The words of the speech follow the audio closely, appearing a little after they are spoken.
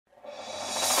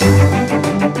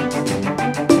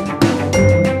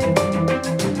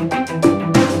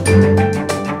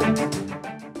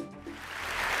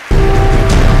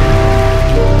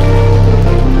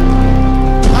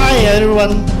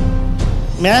Everyone,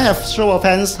 may I have show of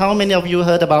hands? How many of you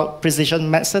heard about precision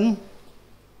medicine?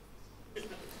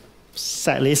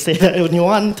 Sadly, say that only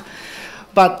one.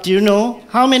 But do you know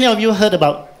how many of you heard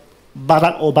about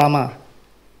Barack Obama?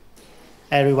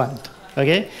 Everyone.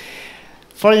 Okay.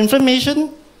 For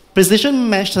information, precision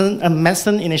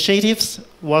medicine initiatives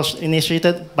was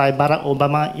initiated by Barack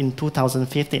Obama in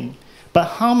 2015. But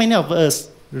how many of us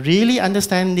really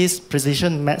understand this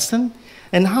precision medicine?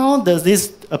 And how does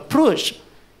this approach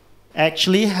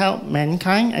actually help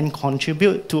mankind and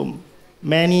contribute to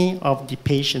many of the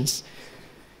patients?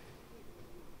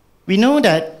 We know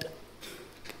that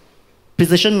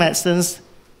precision medicine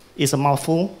is a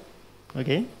mouthful,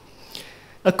 okay?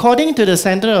 According to the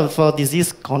Center for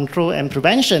Disease Control and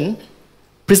Prevention,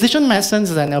 precision medicine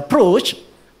is an approach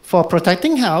for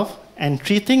protecting health and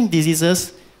treating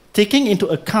diseases taking into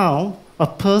account a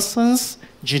person's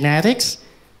genetics,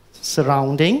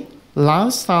 surrounding,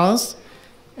 lifestyles,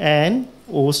 and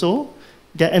also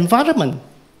their environment.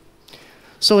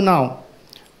 So now,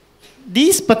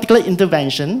 this particular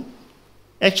intervention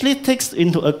actually takes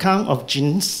into account of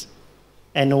genes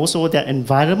and also their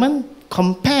environment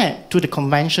compared to the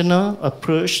conventional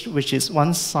approach, which is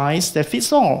one size that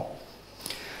fits all.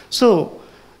 So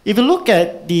if you look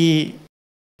at the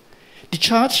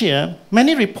chart here,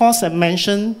 many reports have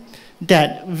mentioned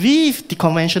that with the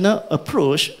conventional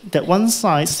approach, that one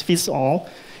size fits all,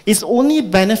 it only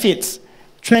benefits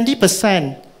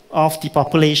 20% of the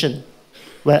population.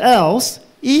 Whereas,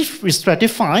 if we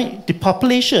stratify the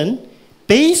population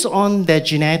based on their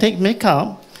genetic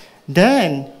makeup,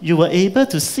 then you were able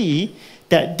to see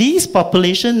that this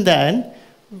population then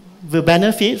will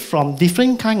benefit from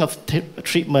different kind of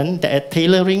treatment that are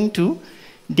tailoring to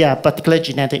their particular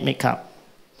genetic makeup.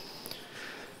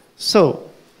 So,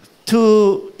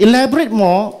 to elaborate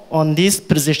more on this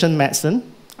precision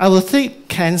medicine, I will take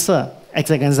cancer as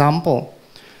an example.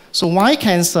 So why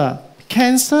cancer?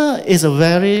 Cancer is a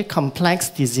very complex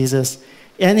disease,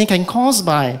 and it can cause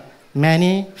by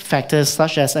many factors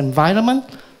such as environment,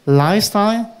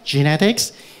 lifestyle,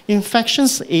 genetics,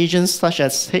 infectious agents such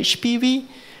as HPV,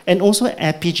 and also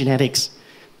epigenetics.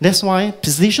 That's why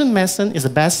precision medicine is the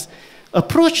best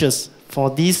approaches for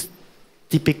these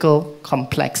typical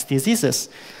complex diseases.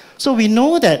 So we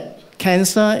know that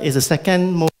cancer is the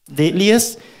second most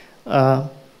deadliest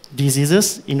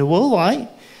diseases in the worldwide.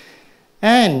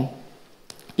 And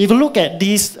if you look at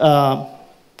this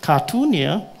cartoon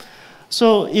here,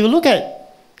 so if you look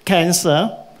at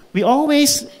cancer, we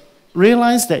always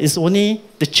realize that it's only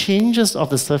the changes of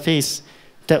the surface,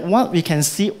 that what we can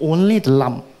see only the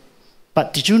lump.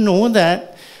 But did you know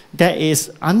that there is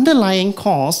underlying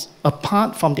cause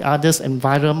apart from the other's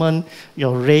environment,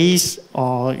 your race,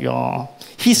 or your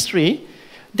history?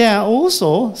 There are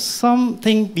also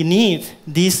something beneath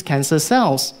these cancer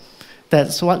cells.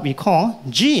 That's what we call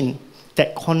gene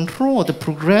that control the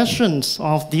progressions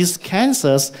of these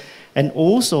cancers, and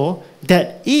also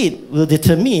that it will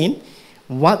determine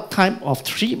what type of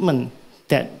treatment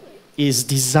that is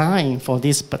designed for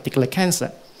this particular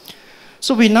cancer.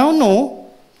 So we now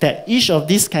know that each of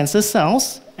these cancer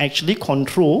cells actually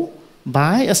controlled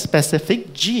by a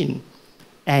specific gene.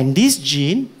 And this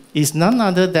gene is none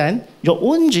other than your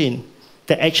own gene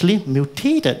that actually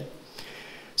mutated.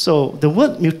 So the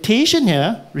word mutation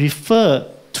here refers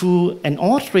to an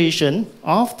alteration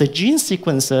of the gene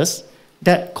sequences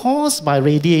that caused by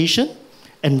radiation,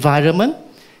 environment,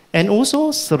 and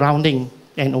also surrounding,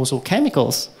 and also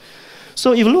chemicals.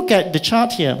 So if you look at the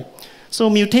chart here, so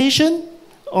mutation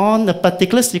on the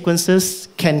particular sequences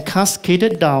can cascade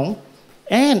it down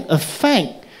and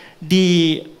affect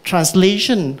the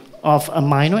translation of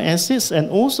amino acids and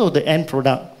also the end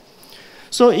product.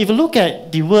 So if you look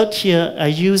at the word here, I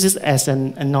use this as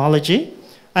an analogy.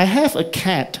 I have a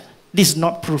cat. This is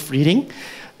not proofreading.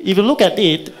 If you look at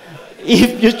it,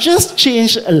 if you just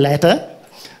change a letter,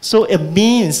 so it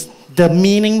means the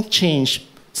meaning change.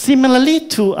 Similarly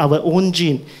to our own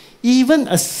gene, even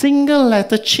a single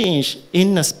letter change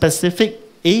in a specific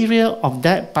area of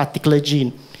that particular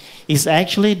gene is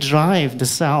actually drive the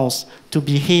cells to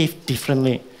behave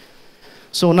differently.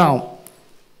 So now,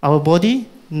 our body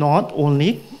not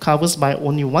only covers by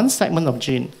only one segment of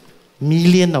gene,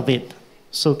 million of it.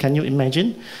 So can you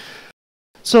imagine?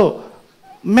 So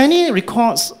many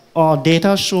records or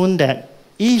data shown that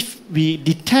if we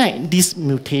detect this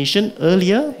mutation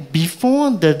earlier,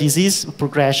 before the disease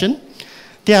progression,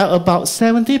 there are about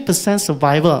 70%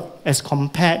 survival as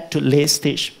compared to late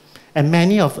stage. And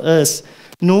many of us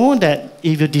know that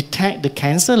if you detect the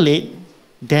cancer late,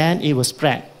 then it will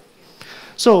spread.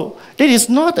 So it is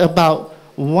not about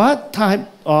what type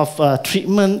of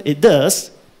treatment it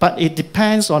does, but it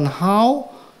depends on how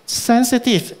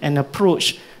sensitive an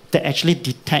approach that actually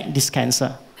detect this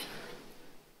cancer.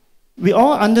 We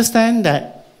all understand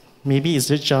that, maybe it's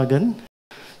a jargon.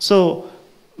 So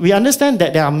we understand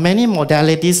that there are many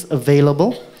modalities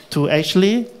available to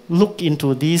actually look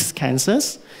into these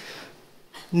cancers,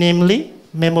 namely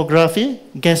mammography,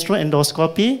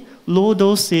 gastroendoscopy,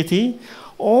 low-dose CT,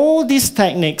 all these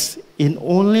techniques in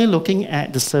only looking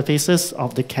at the surfaces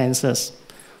of the cancers.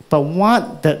 But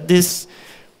what that these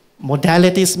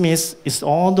modalities miss is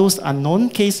all those unknown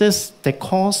cases that are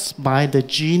caused by the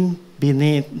gene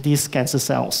beneath these cancer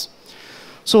cells.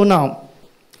 So now,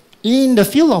 in the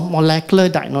field of molecular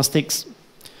diagnostics,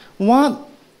 what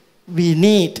we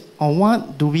need or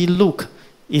what do we look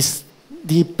is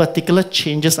the particular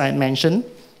changes I mentioned,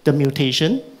 the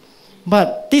mutation.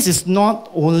 But this is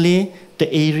not only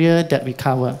the area that we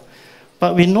cover,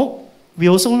 but we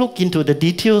also look into the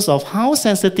details of how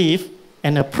sensitive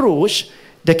an approach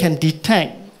that can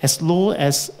detect as low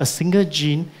as a single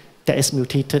gene that is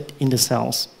mutated in the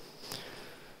cells.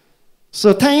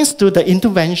 So thanks to the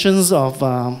interventions of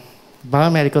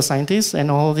biomedical scientists and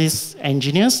all these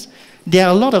engineers, there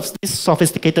are a lot of these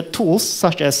sophisticated tools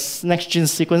such as next-gen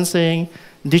sequencing,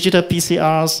 digital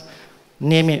PCRs,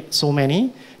 name it, so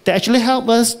many, that actually help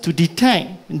us to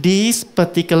detect these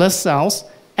particular cells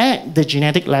at the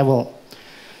genetic level.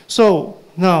 So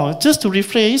now, just to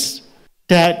rephrase,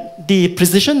 that the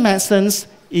precision medicine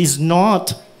is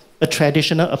not a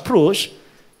traditional approach.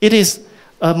 It is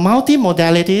a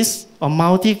multi-modalities or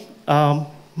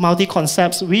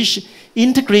multi-concepts which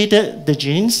integrated the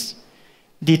genes,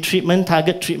 the treatment,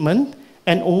 target treatment,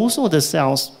 and also the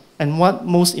cells. And what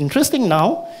most interesting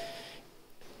now,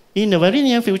 in the very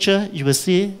near future, you will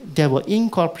see they will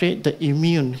incorporate the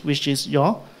immune, which is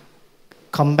your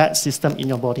combat system in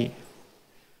your body.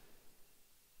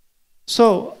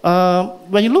 So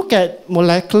when you look at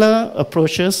molecular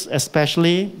approaches,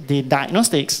 especially the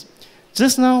diagnostics,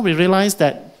 just now we realized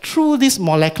that through these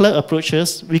molecular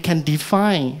approaches, we can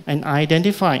define and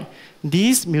identify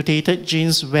these mutated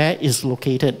genes where it's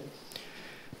located.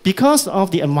 Because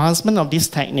of the advancement of these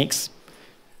techniques,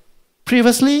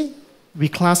 previously we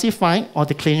classified, or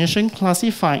the clinician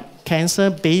classified, cancer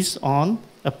based on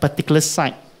a particular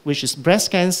site, which is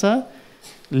breast cancer,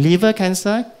 liver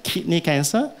cancer, kidney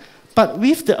cancer. But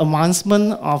with the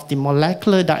advancement of the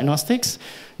molecular diagnostics,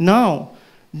 now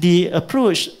the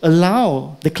approach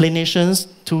allows the clinicians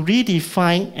to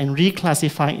redefine and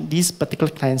reclassify this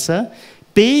particular cancer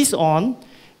based on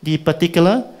the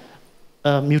particular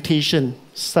mutation,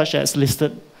 such as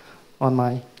listed on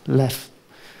my left.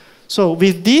 So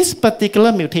with this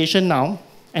particular mutation now,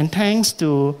 and thanks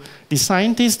to the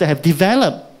scientists that have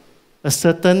developed a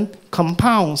certain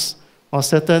compounds or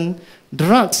certain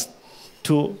drugs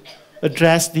to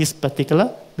address this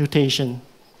particular mutation.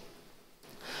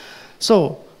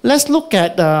 So let's look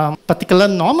at the particular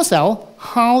normal cell,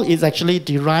 how it's actually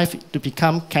derived to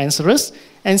become cancerous,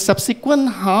 and subsequent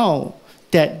how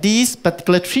that this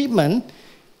particular treatment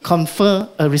confer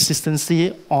a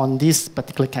resistancy on these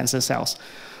particular cancer cells.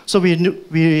 So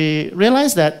we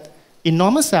realize that in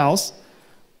normal cells,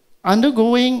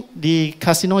 undergoing the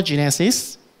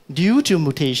carcinogenesis due to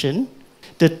mutation,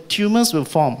 the tumors will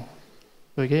form.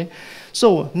 Okay?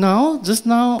 So now, just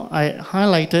now, I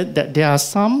highlighted that there are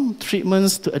some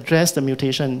treatments to address the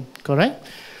mutation, correct?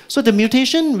 So the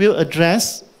mutation will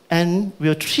address and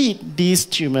will treat these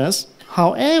tumors.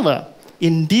 However,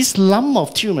 in this lump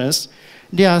of tumors,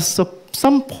 there are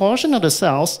some portion of the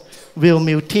cells will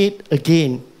mutate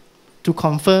again to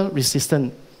confer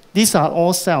resistance. These are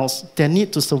all cells that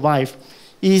need to survive.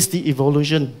 It is the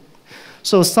evolution.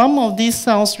 So some of these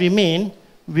cells remain,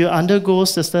 will undergo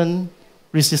certain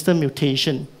resistant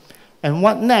mutation. And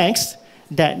what next?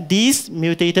 That these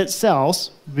mutated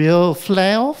cells will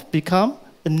flare off, become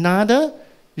another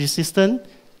resistant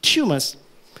tumors.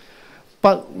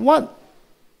 But what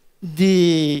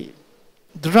the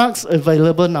drugs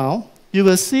available now, you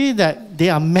will see that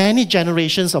there are many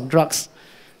generations of drugs,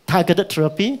 targeted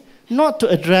therapy, not to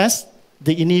address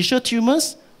the initial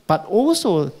tumors, but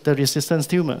also the resistant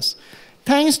tumors.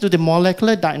 Thanks to the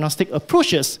molecular diagnostic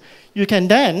approaches, you can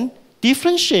then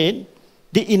differentiate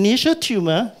the initial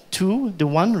tumor to the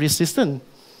one resistant.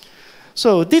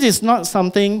 So this is not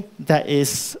something that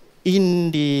is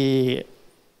in the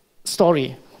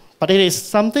story, but it is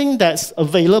something that's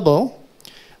available.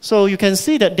 So you can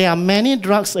see that there are many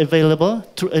drugs available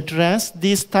to address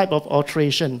this type of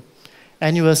alteration.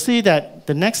 And you will see that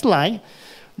the next slide,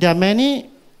 there are many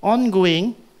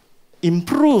ongoing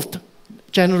improved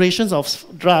generations of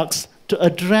drugs to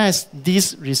address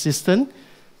these resistant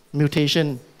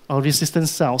mutation or resistant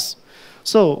cells.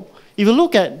 So if you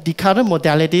look at the current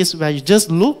modalities where you just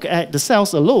look at the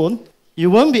cells alone, you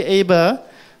won't be able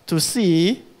to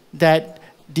see that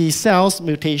the cell's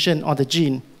mutation or the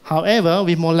gene. However,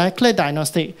 with molecular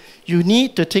diagnostic, you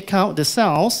need to take out the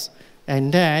cells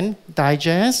and then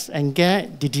digest and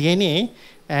get the DNA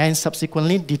and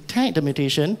subsequently detect the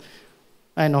mutation.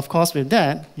 And of course, with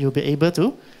that, you'll be able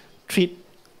to treat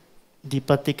the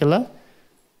particular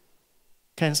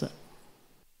cancer.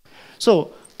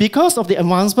 So because of the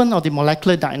advancement of the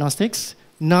molecular diagnostics,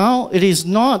 now it is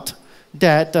not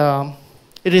that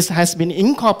has been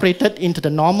incorporated into the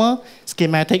normal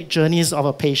schematic journeys of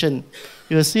a patient.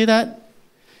 You will see that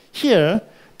here,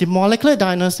 the molecular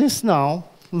diagnosis now,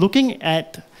 looking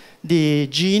at the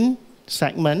gene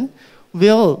segment,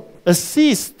 will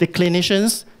assist the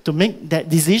clinicians to make that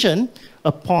decision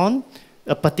upon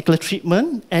a particular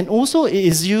treatment, and also it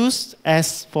is used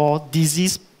as for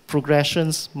disease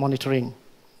progressions monitoring.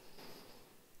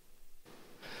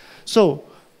 So,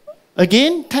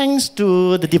 again, thanks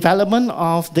to the development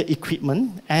of the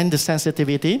equipment and the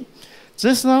sensitivity,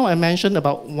 just now I mentioned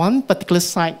about one particular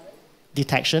site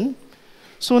detection.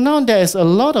 So now there is a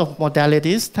lot of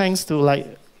modalities thanks to like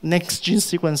next gene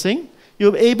sequencing.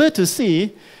 You'll be able to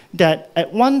see that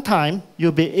at one time,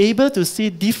 you'll be able to see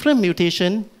different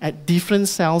mutation at different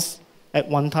cells at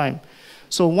one time.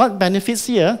 So what benefits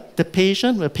here? The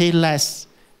patient will pay less.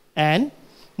 And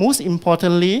most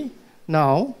importantly,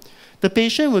 now, the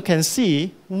patient can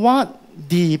see what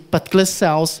the particular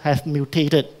cells have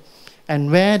mutated and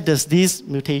where does this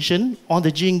mutation or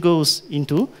the gene goes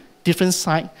into different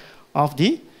site of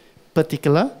the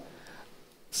particular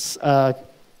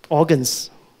organs.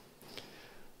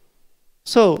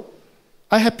 So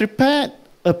I have prepared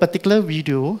a particular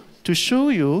video to show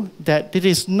you that it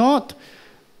is not,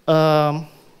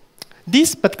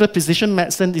 this particular precision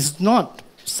medicine is not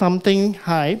something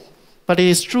hype, but it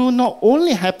is true not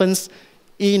only happens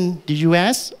in the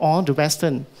US or the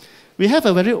Western. We have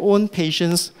a very own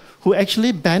patients who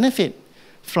actually benefit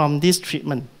from this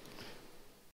treatment.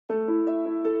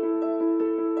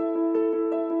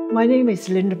 My name is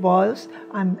Linda Boyles.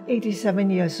 I'm 87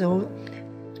 years old.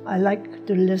 I like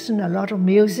to listen a lot of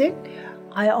music.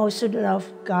 I also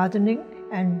love gardening,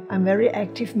 and I'm a very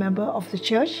active member of the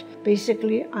church.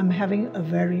 Basically, I'm having a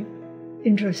very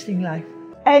interesting life.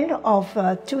 End of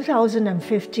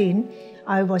 2015,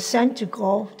 I was sent to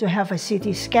go to have a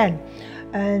CT scan.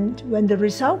 And when the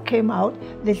result came out,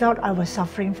 they thought I was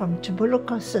suffering from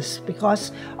tuberculosis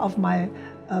because of my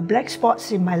black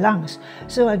spots in my lungs.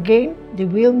 So again, they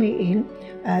wheeled me in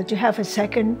to have a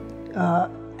second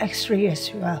X-ray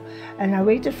as well. And I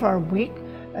waited for a week,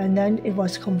 and then it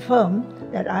was confirmed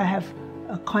that I have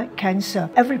cancer.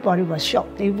 Everybody was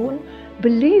shocked. They wouldn't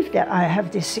believe that I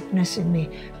have this sickness in me.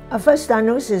 Our first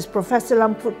diagnosis, Professor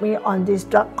Lam put me on this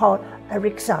drug called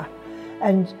Arixa.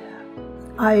 And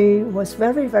I was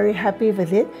very, very happy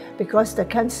with it because the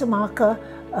cancer marker,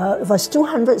 it was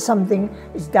 200 something,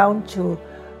 is down to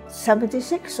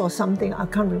 76 or something, I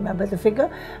can't remember the figure.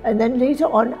 And then later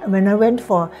on, when I went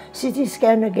for CT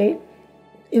scan again,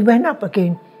 it went up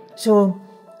again. So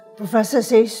professor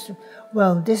says,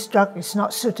 well, this drug is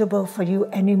not suitable for you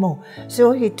anymore.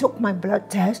 So he took my blood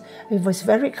test. It was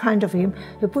very kind of him.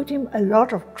 He put him a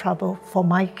lot of trouble for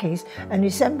my case, and he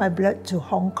sent my blood to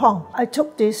Hong Kong. I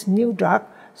took this new drug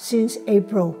since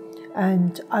April,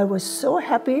 and I was so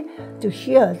happy to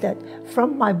hear that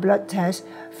from my blood test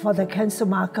for the cancer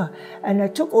marker, and I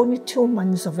took only 2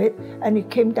 months of it, and it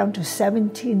came down to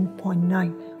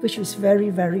 17.9, which was very,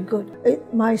 very good.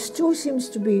 My stool seems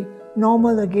to be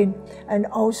normal again, and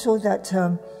also that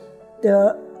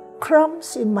the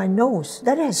crumbs in my nose,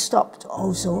 that has stopped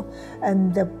also,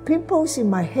 and the pimples in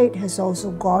my head has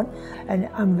also gone, and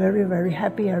I'm very, very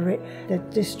happy I read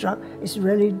that this drug is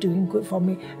really doing good for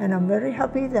me, and I'm very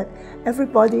happy that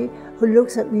everybody who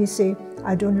looks at me say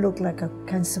I don't look like a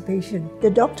cancer patient. The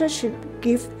doctor should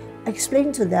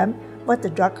explain to them what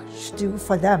the drug should do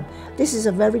for them. This is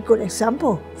a very good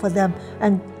example for them,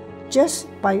 and just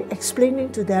by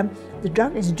explaining to them the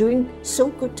drug is doing so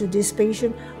good to this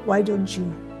patient, why don't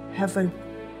you have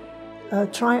a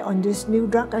try on this new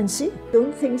drug and see?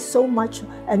 Don't think so much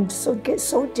and get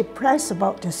so depressed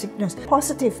about the sickness.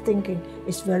 Positive thinking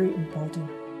is very important.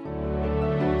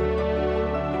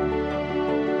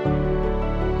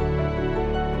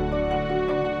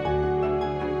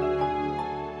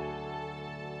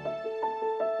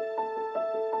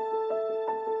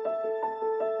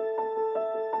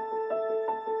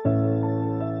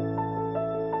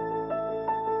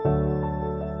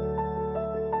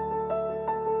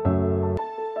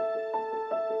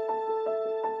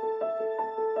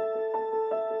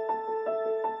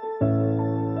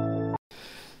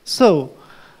 So,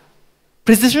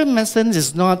 precision medicine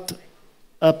is not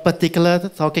a particular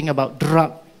talking about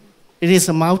drug. It is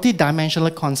a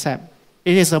multi-dimensional concept.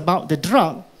 It is about the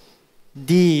drug,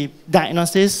 the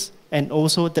diagnosis, and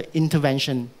also the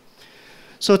intervention.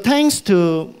 So thanks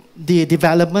to the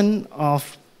development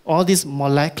of all these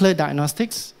molecular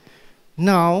diagnostics,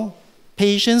 now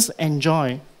patients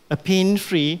enjoy a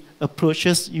pain-free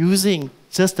approaches using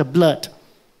just the blood.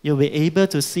 You'll be able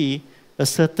to see a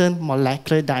certain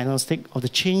molecular diagnostic of the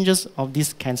changes of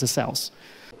these cancer cells.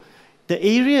 The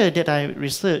area that I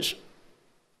research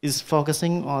is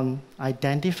focusing on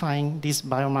identifying these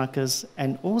biomarkers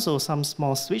and also some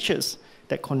small switches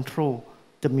that control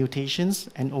the mutations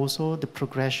and also the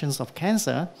progressions of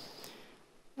cancer.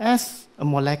 As a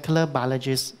molecular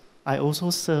biologist, I also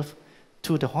serve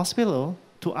to the hospital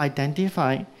to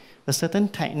identify a certain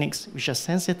techniques which are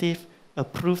sensitive,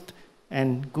 approved,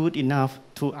 and good enough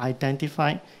to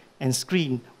identify and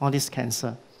screen all this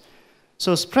cancer.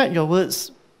 So spread your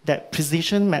words that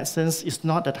precision medicine is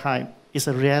not a hype, it's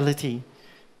a reality.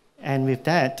 And with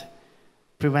that,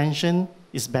 prevention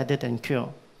is better than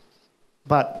cure.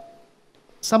 But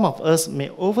some of us may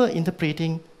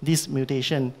over-interpreting this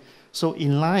mutation. So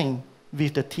in line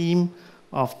with the theme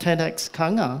of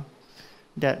TEDxKangar,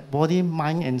 that body,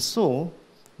 mind, and soul,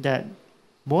 that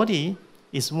body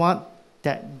is what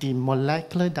that the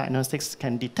molecular diagnostics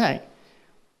can detect.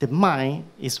 The mind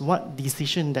is what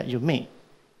decision that you make.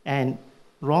 And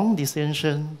wrong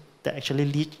decision that actually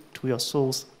lead to your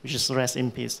souls, which is rest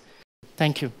in peace.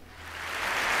 Thank you.